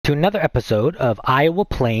to another episode of Iowa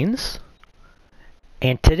Plains.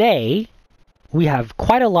 And today, we have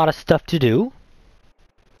quite a lot of stuff to do.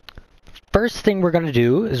 First thing we're going to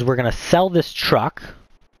do is we're going to sell this truck.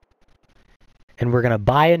 And we're going to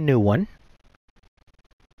buy a new one.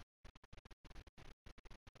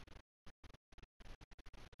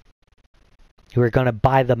 We're going to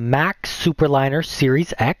buy the Mack Superliner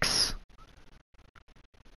Series X.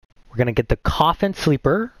 We're going to get the Coffin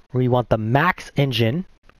Sleeper. We want the Max engine.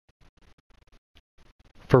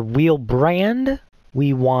 For wheel brand,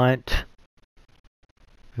 we want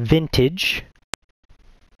vintage.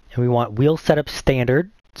 And we want wheel setup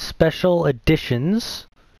standard. Special editions,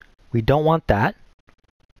 we don't want that.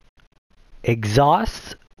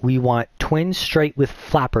 Exhaust, we want twin straight with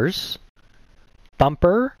flappers.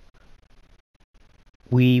 Bumper,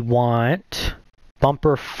 we want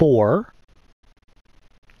bumper 4.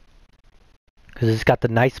 Because it's got the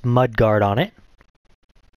nice mud guard on it.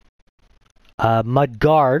 Mud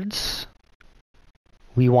guards,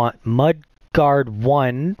 we want mud guard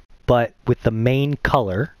 1, but with the main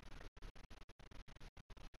color.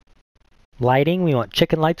 Lighting, we want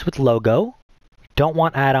chicken lights with logo. Don't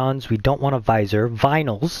want add-ons, we don't want a visor.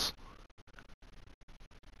 Vinyls,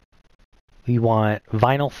 we want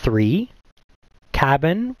vinyl 3.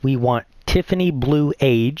 Cabin, we want Tiffany blue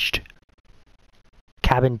aged.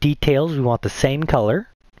 Cabin details, we want the same color.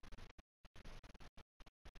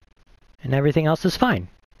 And everything else is fine.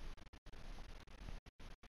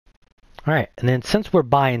 Alright, and then since we're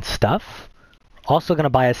buying stuff, we're also going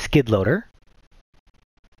to buy a skid loader.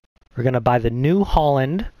 We're going to buy the New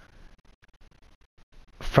Holland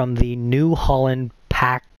from the New Holland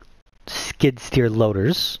pack skid steer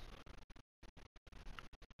loaders.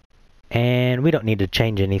 And we don't need to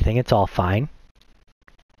change anything, it's all fine.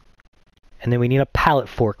 And then we need a pallet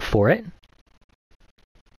fork for it.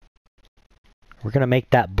 We're going to make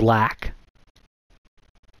that black.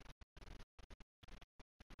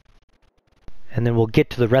 And then we'll get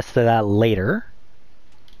to the rest of that later.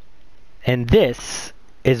 And this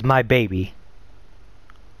is my baby.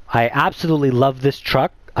 I absolutely love this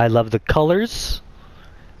truck. I love the colors.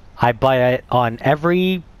 I buy it on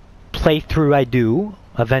every playthrough I do,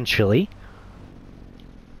 eventually.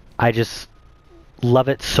 I just love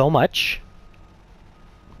it so much.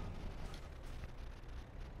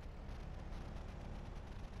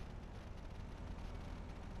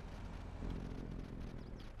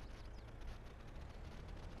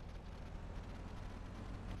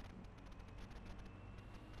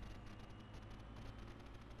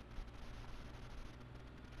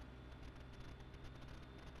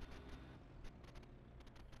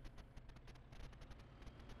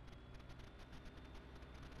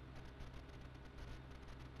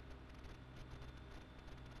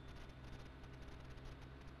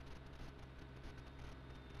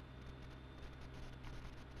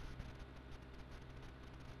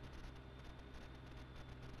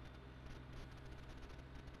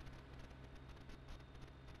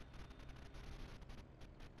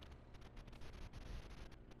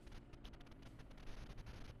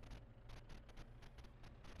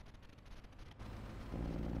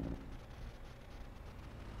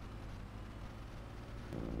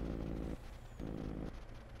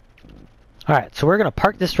 Alright, so we're going to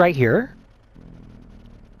park this right here.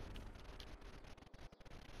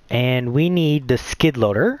 And we need the skid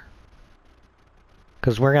loader.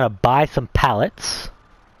 Because we're going to buy some pallets.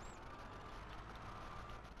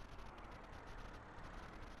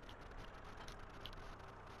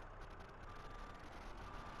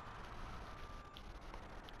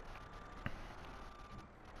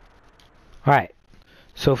 Alright,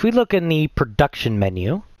 so if we look in the production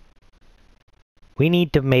menu, we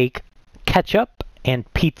need to make ketchup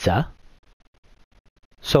and pizza.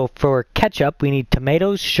 So for ketchup, we need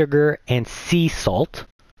tomatoes, sugar, and sea salt.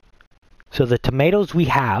 So the tomatoes we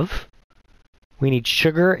have, we need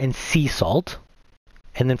sugar and sea salt.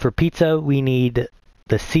 And then for pizza, we need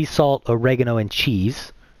the sea salt, oregano, and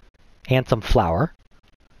cheese, and some flour.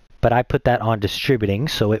 But I put that on distributing,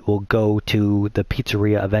 so it will go to the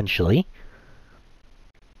pizzeria eventually.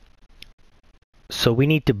 So we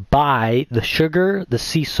need to buy the sugar, the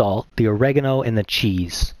sea salt, the oregano, and the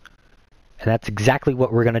cheese. And that's exactly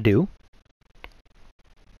what we're going to do.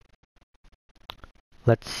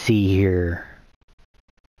 Let's see here.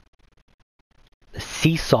 The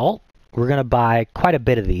sea salt, we're going to buy quite a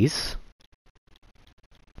bit of these.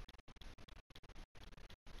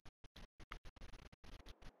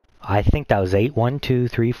 I think that was 8. 1, 2,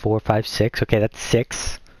 3, 4, 5, 6. Okay, that's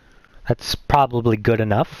 6. That's probably good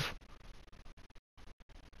enough.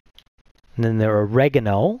 And then the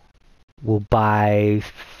oregano, we'll buy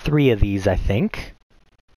 3 of these, I think.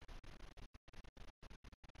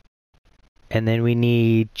 And then we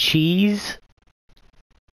need cheese.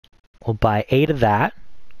 We'll buy 8 of that.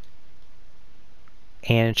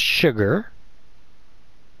 And sugar.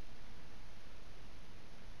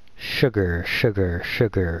 Sugar, sugar,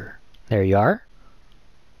 sugar. There you are.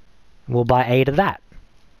 We'll buy 8 of that.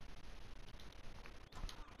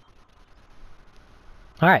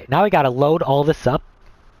 Alright, now we gotta load all this up.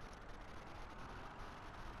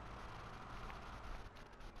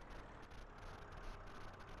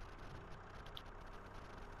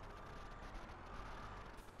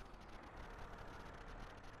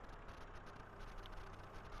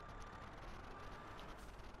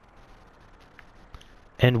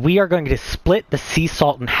 And we are going to split the sea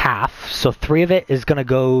salt in half. So 3 of it is going to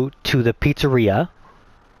go to the pizzeria.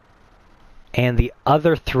 And the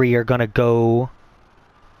other 3 are going to go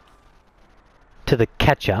to the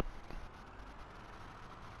ketchup.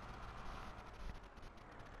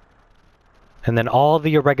 And then all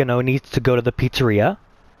the oregano needs to go to the pizzeria.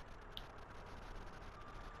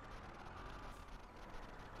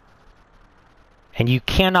 And you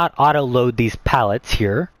cannot auto-load these pallets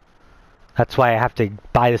here. That's why I have to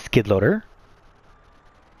buy the skid loader.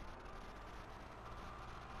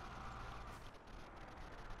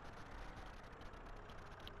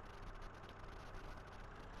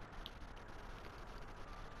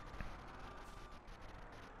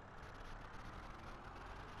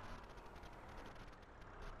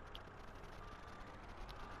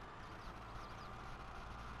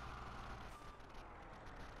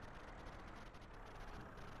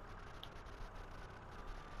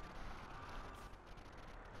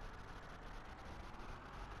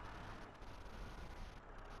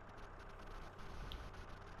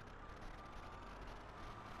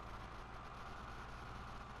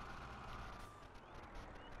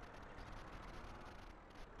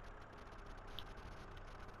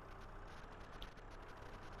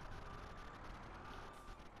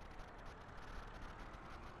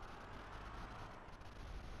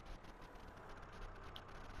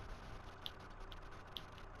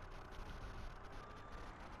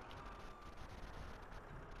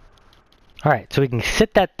 Alright, so we can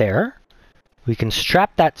sit that there. We can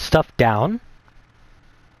strap that stuff down.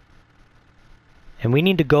 And we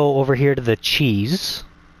need to go over here to the cheese.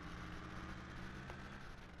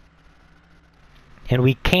 And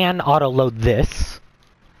we can auto-load this.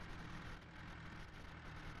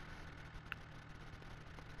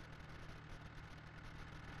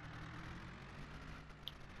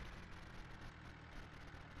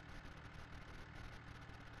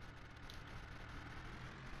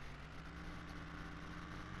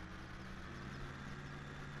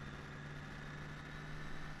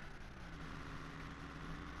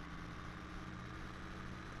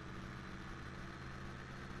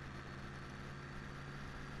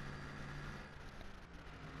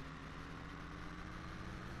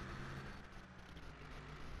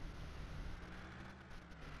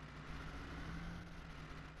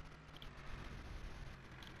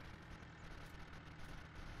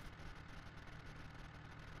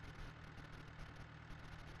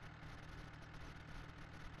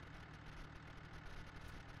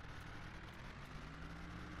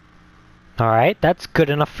 Alright, that's good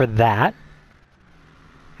enough for that.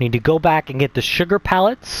 Need to go back and get the sugar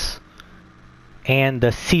pallets and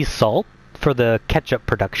the sea salt for the ketchup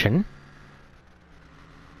production.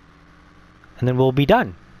 And then we'll be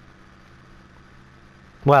done.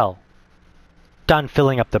 Well, done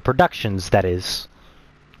filling up the productions, that is.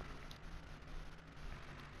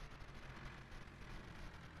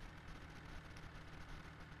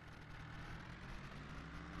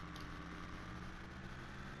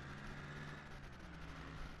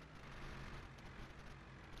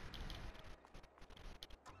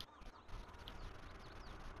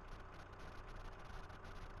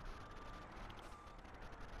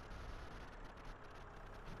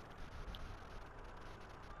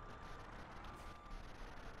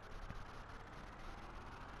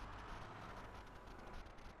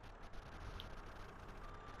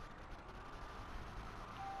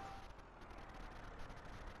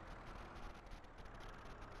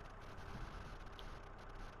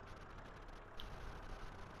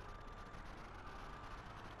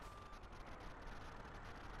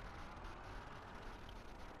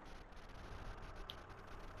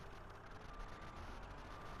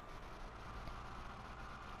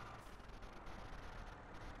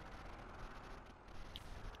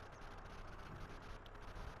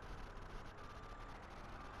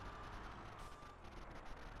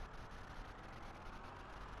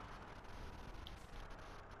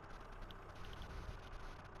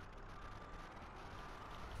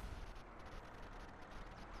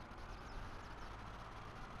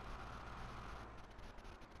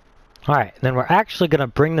 Alright, then we're actually going to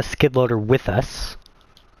bring the skid loader with us.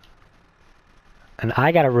 And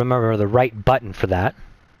I got to remember the right button for that.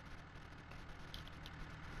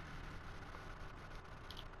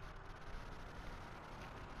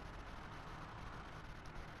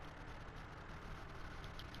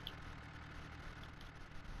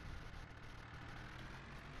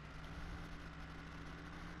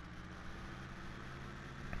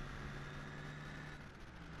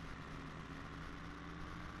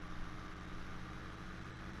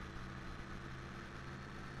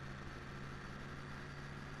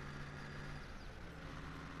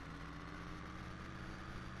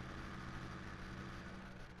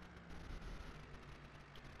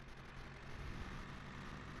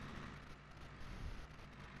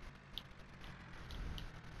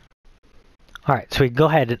 Alright, so we go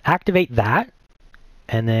ahead and activate that,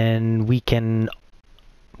 and then we can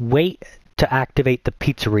wait to activate the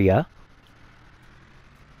pizzeria.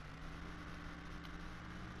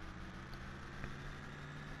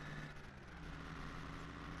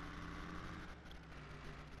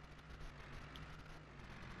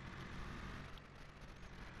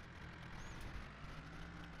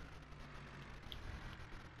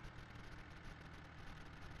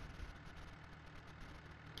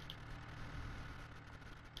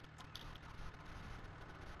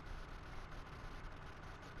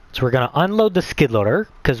 So we're going to unload the skid loader,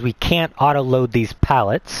 because we can't auto-load these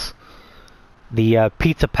pallets. The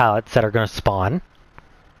pizza pallets that are going to spawn.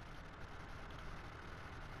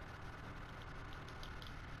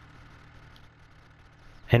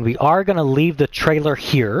 And we are going to leave the trailer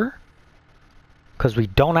here, because we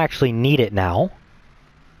don't actually need it now.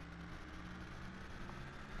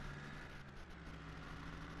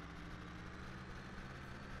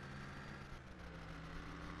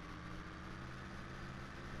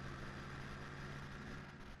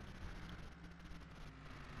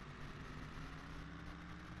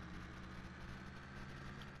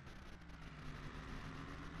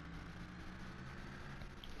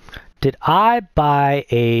 Did I buy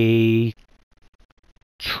a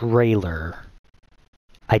trailer?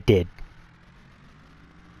 I did.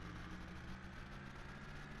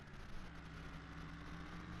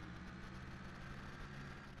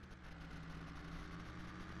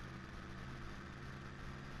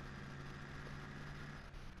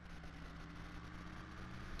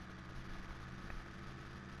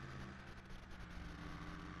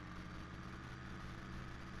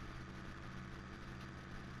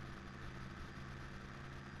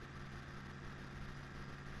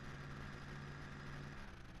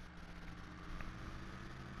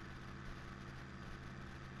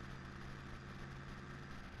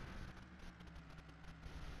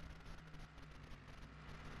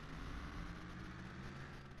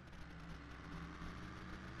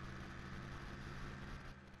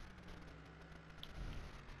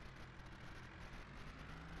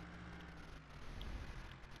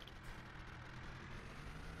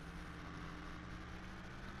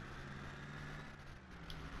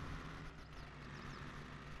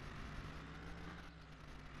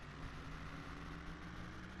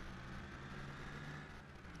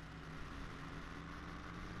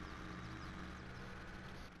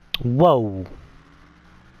 Whoa.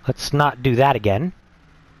 Let's not do that again.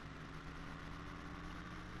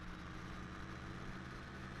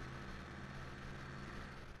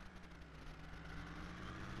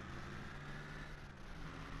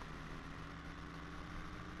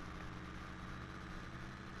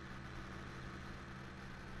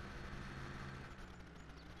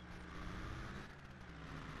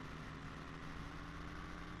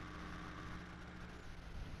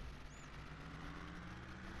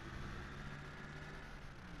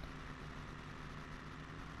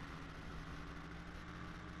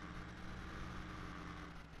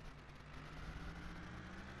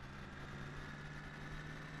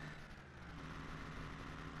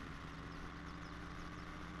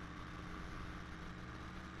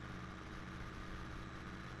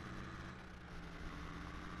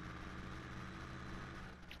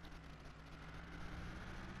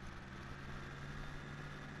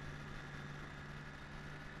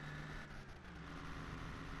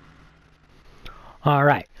 All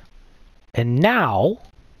right. And now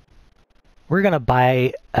we're going to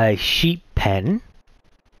buy a sheep pen.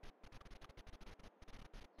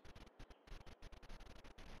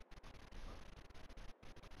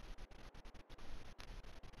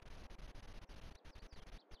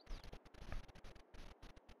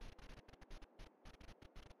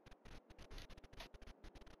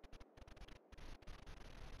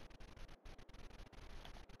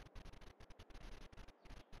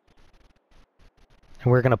 And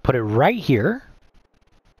we're going to put it right here.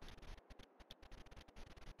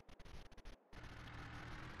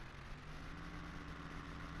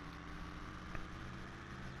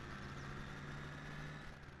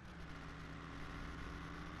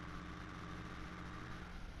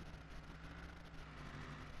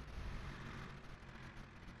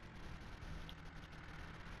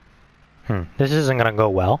 This isn't gonna go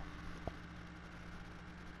well.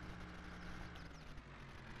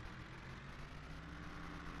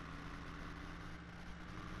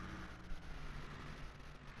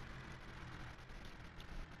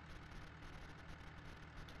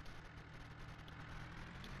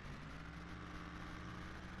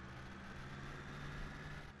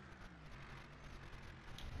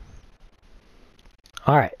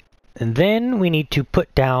 Alright, and then we need to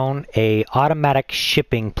put down a automatic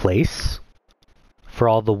shipping place for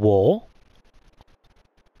all the wool.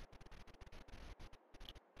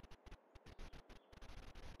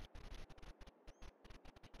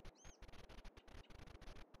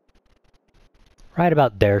 Right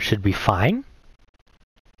about there should be fine.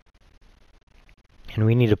 And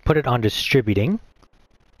we need to put it on distributing.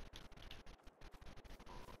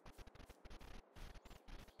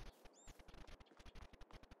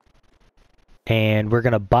 And we're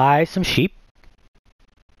going to buy some sheep.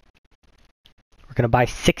 We're going to buy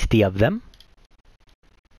 60 of them.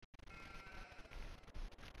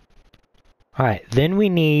 Alright, then we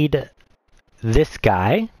need this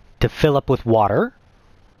guy to fill up with water.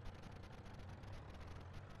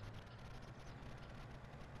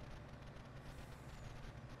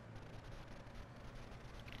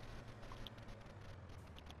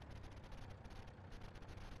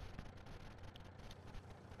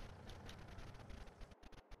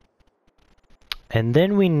 And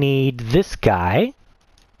then we need this guy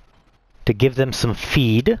to give them some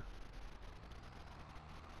feed.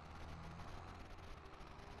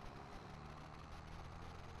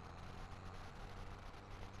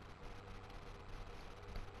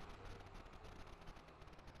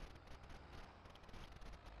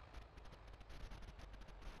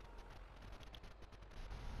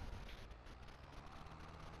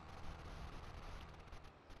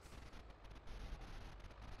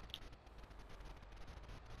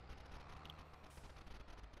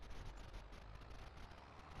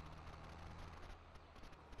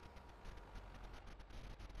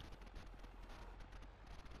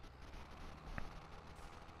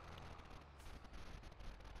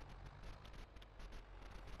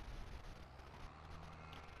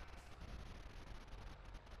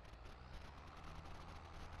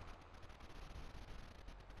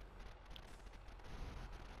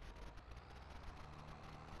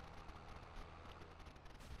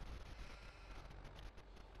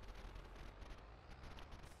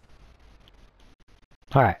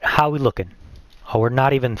 Alright, how are we looking? Oh, we're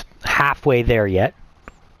not even halfway there yet.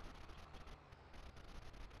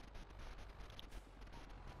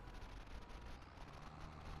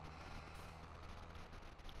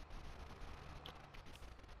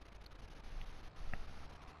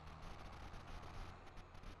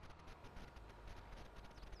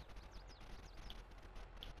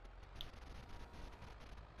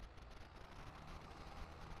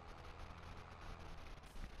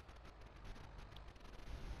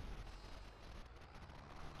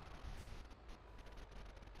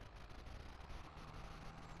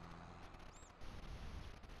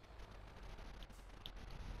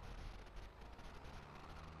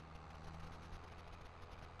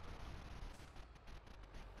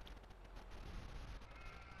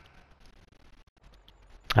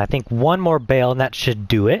 I think one more bale and that should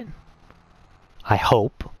do it. I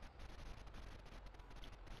hope.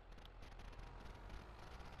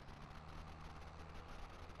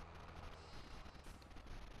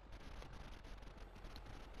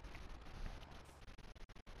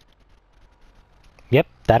 Yep,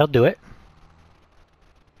 that'll do it.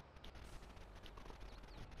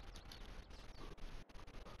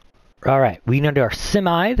 Alright, we need our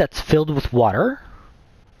semi that's filled with water.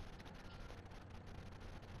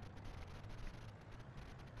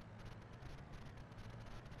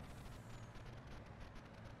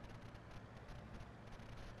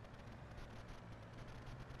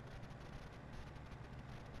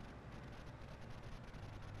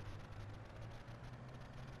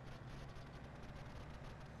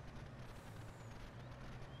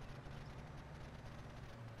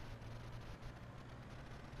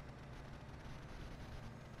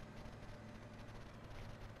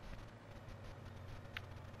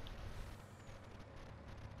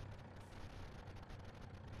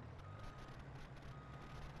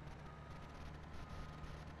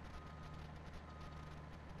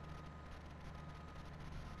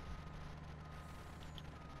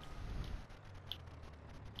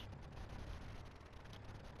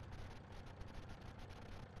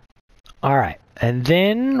 Alright, and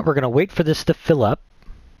then we're going to wait for this to fill up.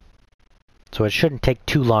 So it shouldn't take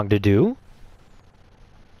too long to do.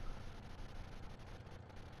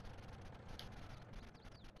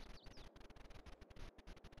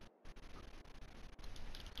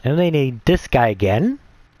 And they need this guy again.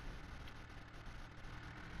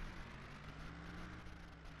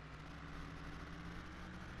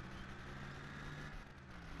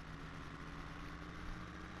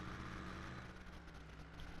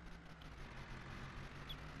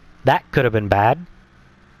 That could have been bad.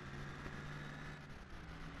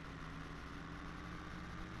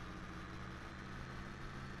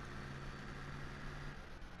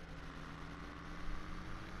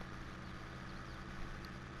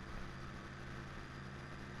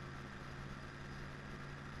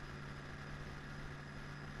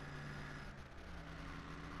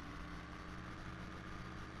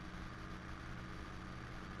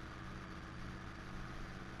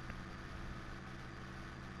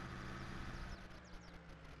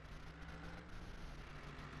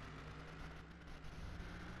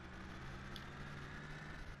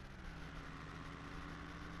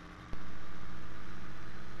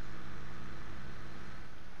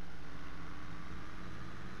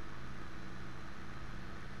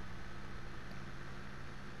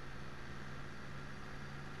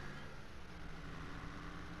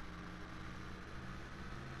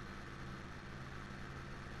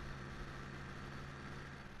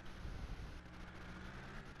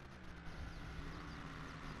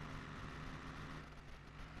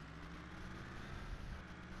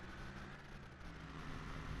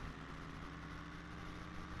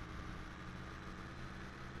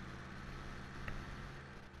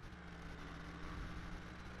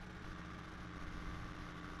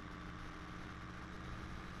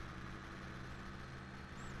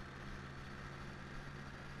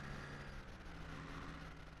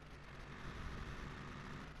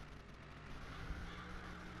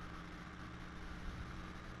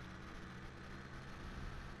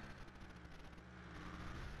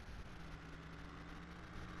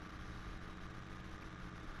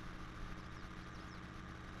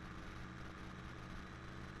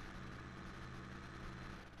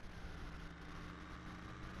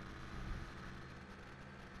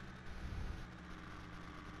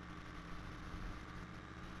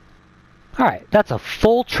 Alright, that's a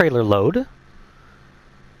full trailer load.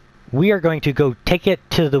 We are going to go take it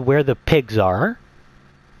to where the pigs are.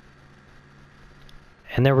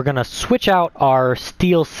 And then we're going to switch out our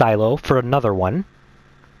steel silo for another one.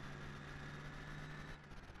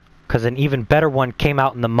 Because an even better one came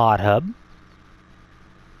out in the mod hub.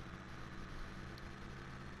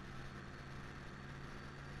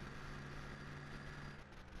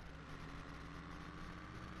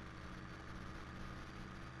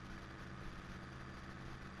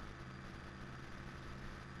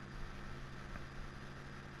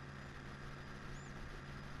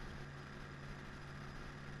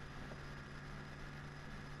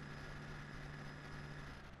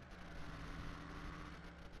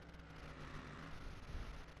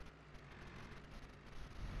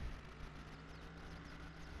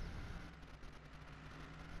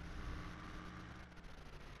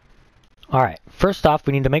 Alright, first off,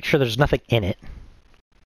 we need to make sure there's nothing in it.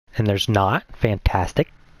 And there's not. Fantastic.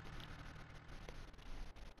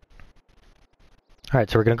 Alright,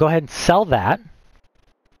 so we're going to go ahead and sell that.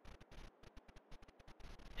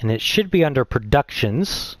 And it should be under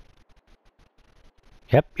productions.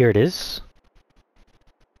 Yep, here it is.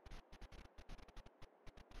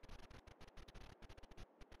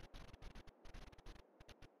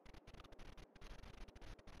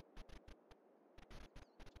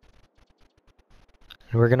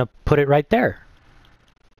 And we're going to put it right there.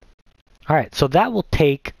 Alright, so that will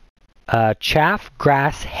take chaff,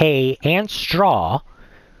 grass, hay, and straw,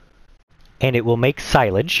 and it will make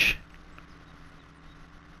silage.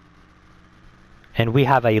 And we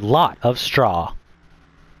have a lot of straw.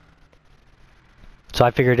 So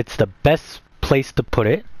I figured it's the best place to put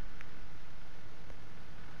it.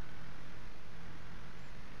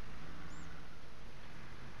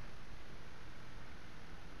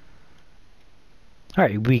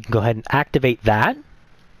 Alright, we can go ahead and activate that.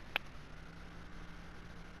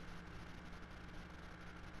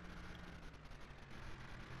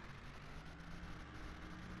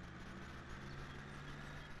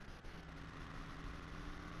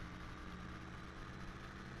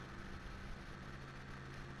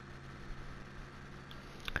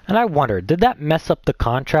 And I wondered, did that mess up the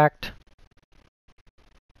contract?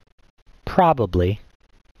 Probably.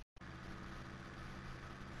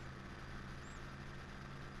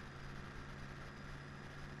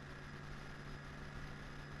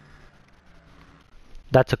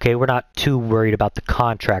 That's okay, we're not too worried about the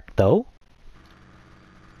contract though.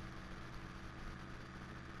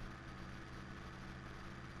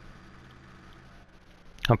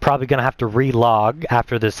 I'm probably going to have to relog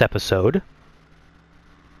after this episode.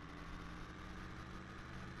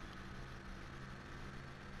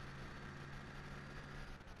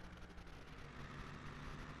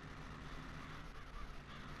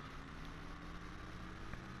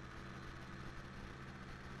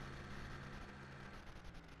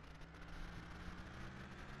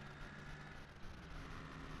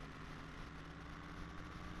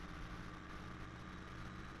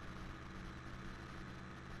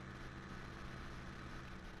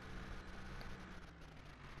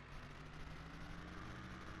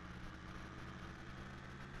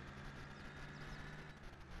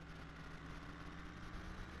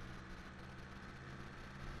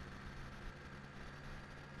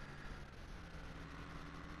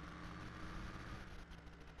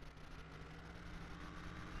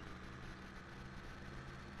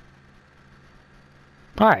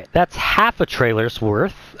 Alright, that's half a trailer's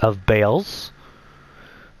worth of bales.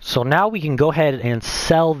 So now we can go ahead and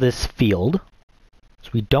sell this field.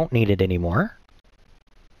 So we don't need it anymore.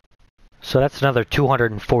 So that's another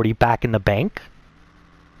 240 back in the bank.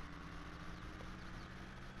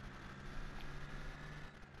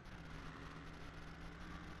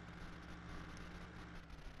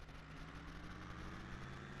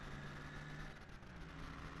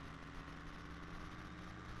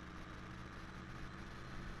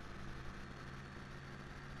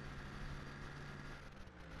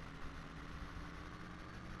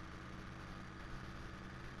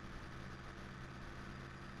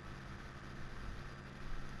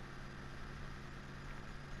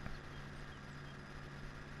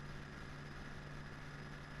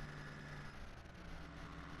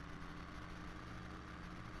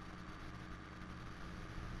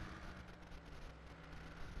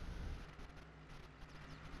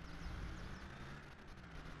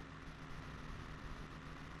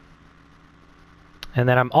 And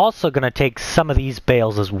then I'm also going to take some of these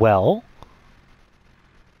bales as well.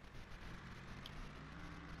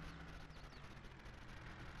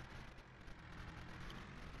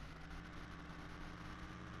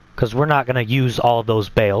 Because we're not going to use all those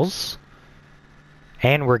bales.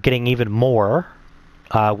 And we're getting even more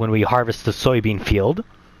when we harvest the soybean field.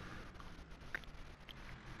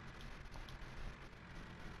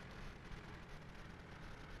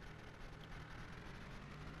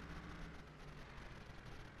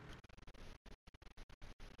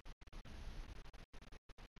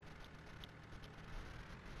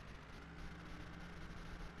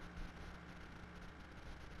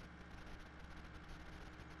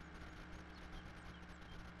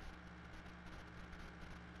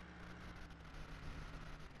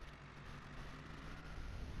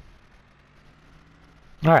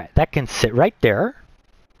 Alright, that can sit right there.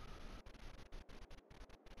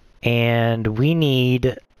 And we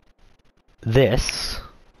need this.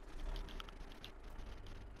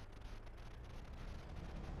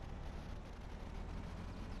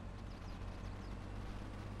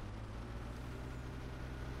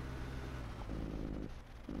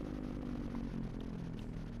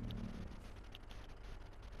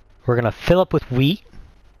 We're going to fill up with wheat.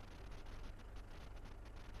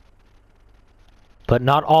 But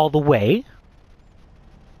not all the way.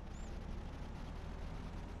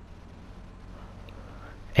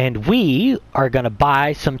 And we are going to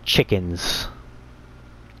buy some chickens.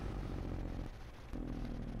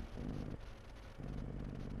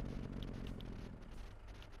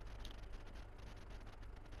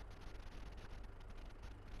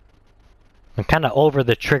 I'm kind of over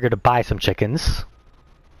the trigger to buy some chickens.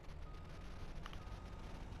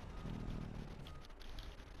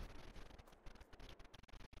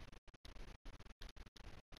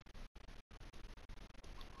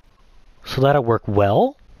 So that'll work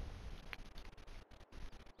well.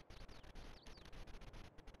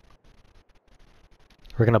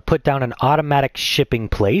 We're going to put down an automatic shipping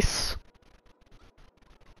place.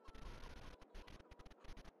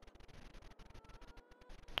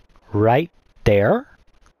 Right there.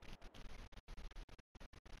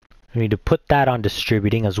 We need to put that on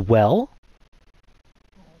distributing as well.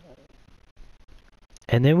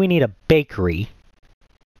 And then we need a bakery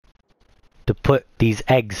to put these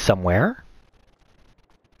eggs somewhere.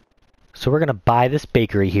 So we're going to buy this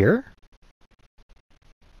bakery here.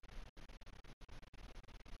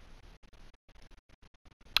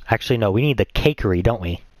 Actually, no, we need the cakery, don't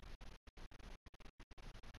we?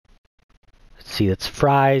 Let's see, that's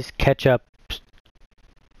fries, ketchup,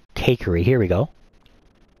 cakery. Here we go.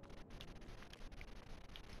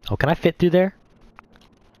 Oh, can I fit through there?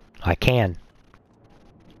 I can.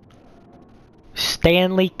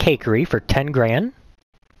 Stanley Cakery for 10 grand.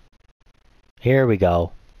 Here we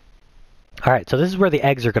go. Alright, so this is where the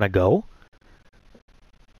eggs are going to go.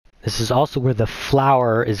 This is also where the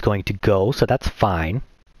flour is going to go, so that's fine.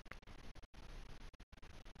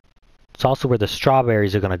 It's also where the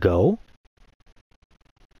strawberries are going to go.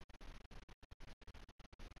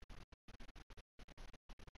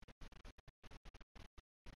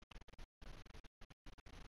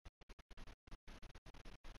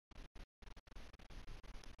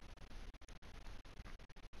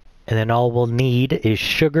 And then all we'll need is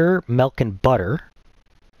sugar, milk, and butter.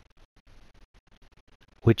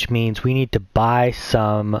 Which means we need to buy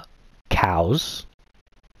some cows.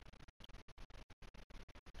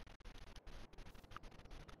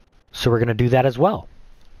 So we're going to do that as well,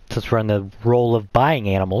 since we're on the roll of buying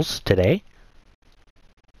animals today.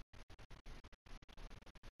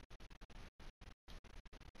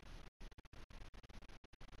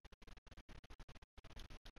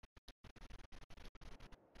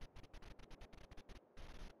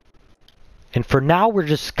 And for now, we're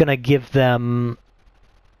just going to give them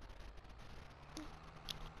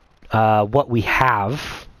what we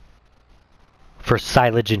have for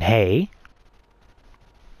silage and hay.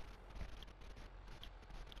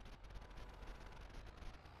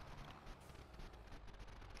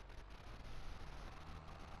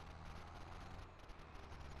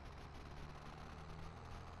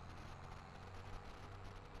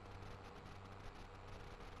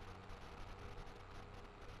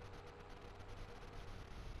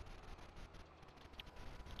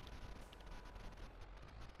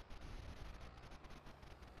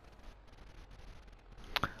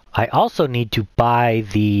 I also need to buy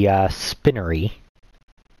the spinnery.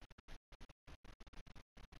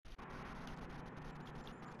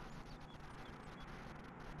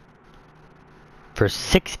 For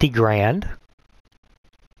 60 grand.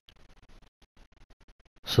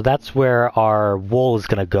 So that's where our wool is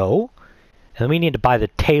going to go. And then we need to buy the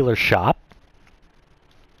tailor shop.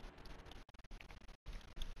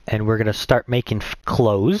 And we're going to start making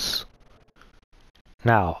clothes.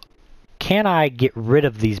 Now, can I get rid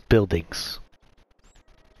of these buildings?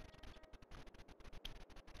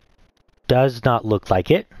 Does not look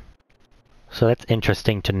like it. So that's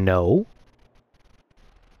interesting to know.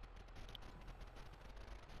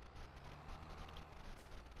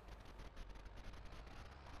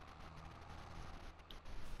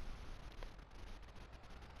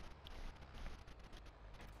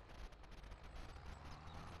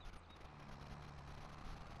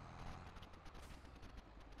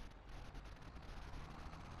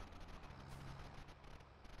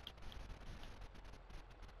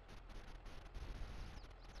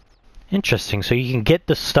 Interesting, so you can get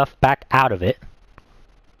the stuff back out of it.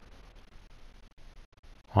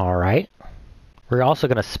 Alright. We're also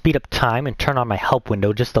going to speed up time and turn on my help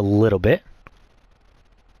window just a little bit.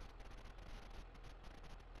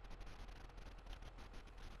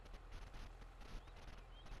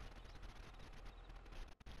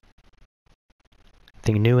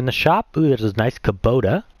 Anything new in the shop? Ooh, there's a nice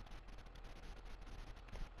Kubota.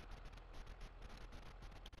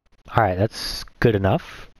 Alright, that's good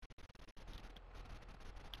enough.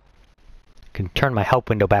 Can turn my help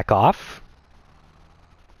window back off.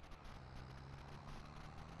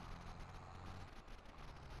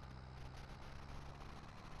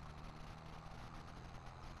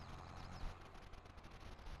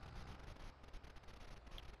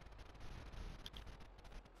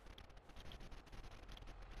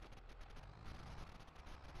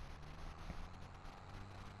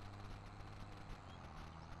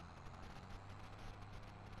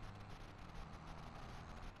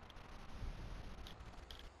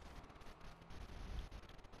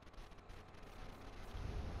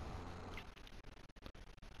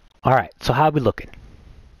 Alright, so how are we looking?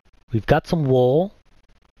 We've got some wool.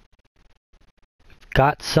 We've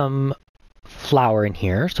got some flour in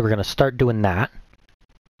here, so we're going to start doing that.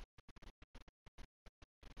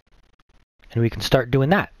 And we can start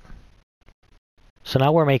doing that. So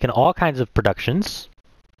now we're making all kinds of productions.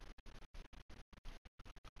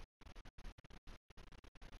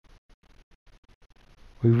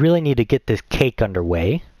 We really need to get this cake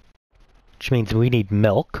underway, which means we need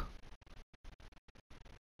milk.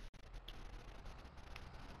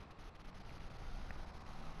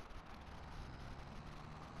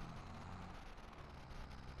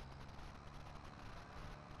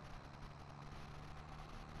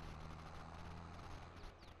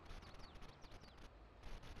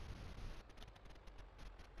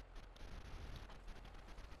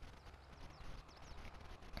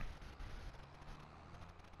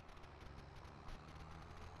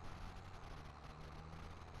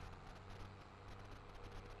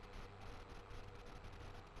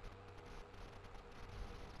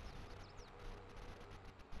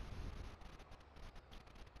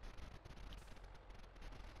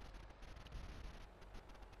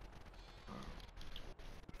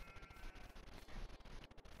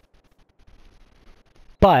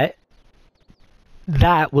 But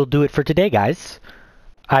that will do it for today, guys.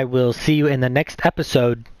 I will see you in the next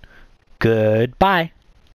episode. Goodbye.